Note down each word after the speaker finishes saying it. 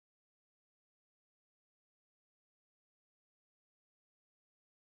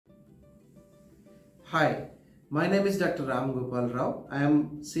Hi, my name is Dr. Ram Gopal Rao. I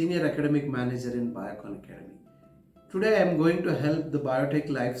am Senior Academic Manager in Biocon Academy. Today I am going to help the biotech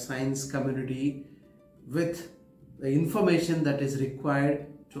life science community with the information that is required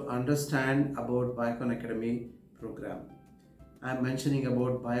to understand about Biocon Academy program. I am mentioning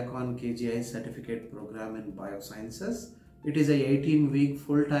about Biocon KGI Certificate Program in Biosciences. It is a 18-week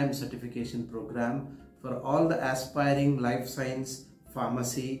full-time certification program for all the aspiring life science,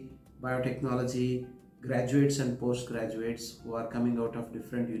 pharmacy, biotechnology graduates and postgraduates who are coming out of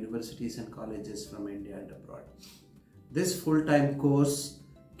different universities and colleges from India and abroad. This full-time course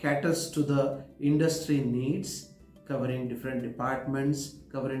caters to the industry needs, covering different departments,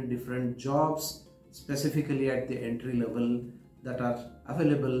 covering different jobs, specifically at the entry level that are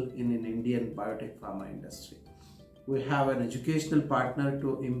available in an Indian biotech pharma industry. We have an educational partner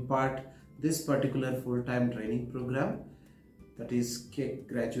to impart this particular full-time training program, that is Keck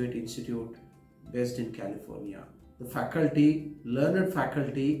Graduate Institute based in California. The faculty, learned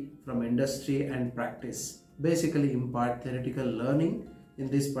faculty from industry and practice basically impart theoretical learning in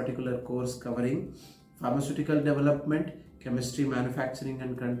this particular course covering pharmaceutical development, chemistry, manufacturing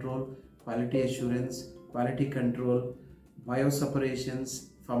and control, quality assurance, quality control, bioseparations,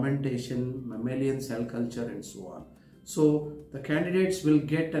 fermentation, mammalian cell culture and so on. So the candidates will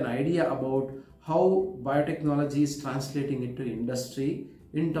get an idea about how biotechnology is translating into industry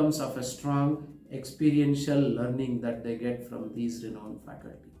in terms of a strong experiential learning that they get from these renowned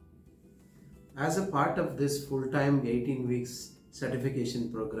faculty. As a part of this full-time 18 weeks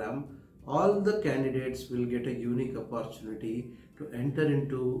certification program, all the candidates will get a unique opportunity to enter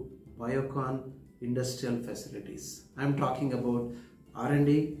into Biocon industrial facilities. I am talking about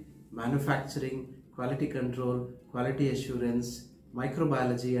R&D, manufacturing, quality control, quality assurance,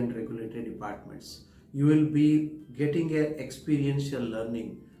 microbiology and regulatory departments. You will be getting an experiential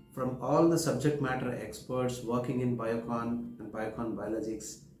learning from all the subject matter experts working in Biocon and Biocon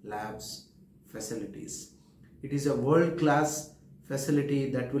Biologics labs facilities. It is a world-class facility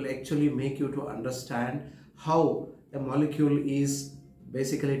that will actually make you to understand how a molecule is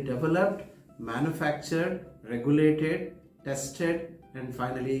basically developed, manufactured, regulated, tested and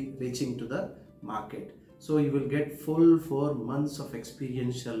finally reaching to the market. So you will get full 4 months of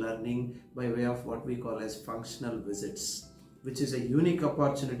experiential learning by way of what we call as functional visits, which is a unique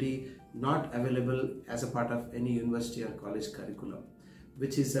opportunity not available as a part of any university or college curriculum,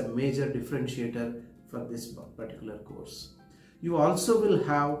 which is a major differentiator for this particular course. You also will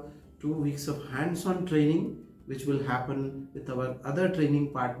have 2 weeks of hands-on training which will happen with our other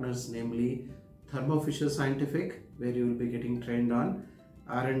training partners, namely Thermo Fisher Scientific, where you will be getting trained on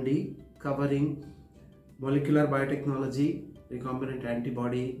R&D covering molecular biotechnology, recombinant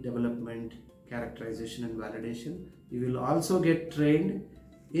antibody development, characterization and validation. You will also get trained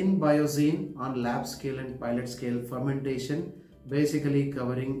in Biozine on lab scale and pilot scale fermentation, basically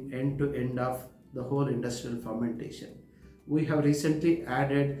covering end to end of the whole industrial fermentation. We have recently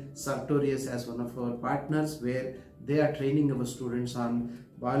added Sartorius as one of our partners, where they are training our students on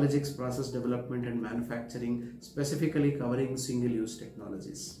biologics process development and manufacturing, specifically covering single-use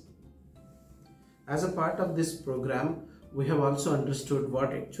technologies. As a part of this program, we have also understood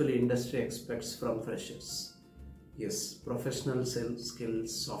what actually industry expects from freshers. Yes, professional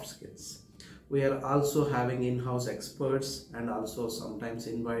skills, soft skills. We are also having in-house experts and also sometimes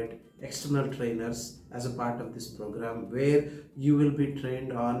invite external trainers as a part of this program, where you will be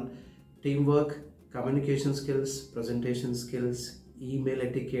trained on teamwork, communication skills, presentation skills, email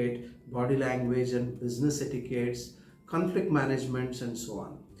etiquette, body language and business etiquettes, conflict management and so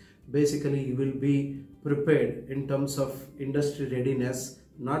on. Basically, you will be prepared in terms of industry readiness,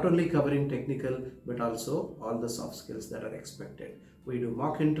 not only covering technical but also all the soft skills that are expected. We do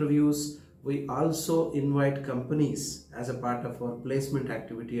mock interviews. We also invite companies as a part of our placement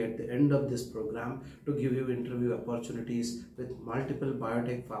activity at the end of this program to give you interview opportunities with multiple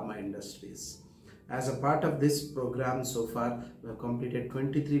biotech pharma industries. As a part of this program, so far we have completed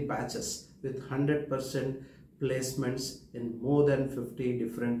 23 batches with 100% placements in more than 50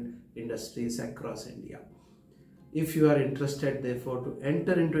 different industries across India. If you are interested therefore to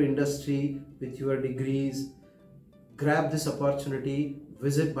enter into industry with your degrees, grab this opportunity,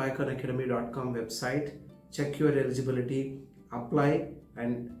 visit bioconacademy.com website, check your eligibility, apply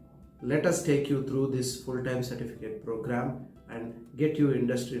and let us take you through this full-time certificate program and get you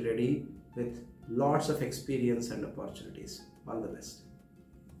industry ready with lots of experience and opportunities. All the best.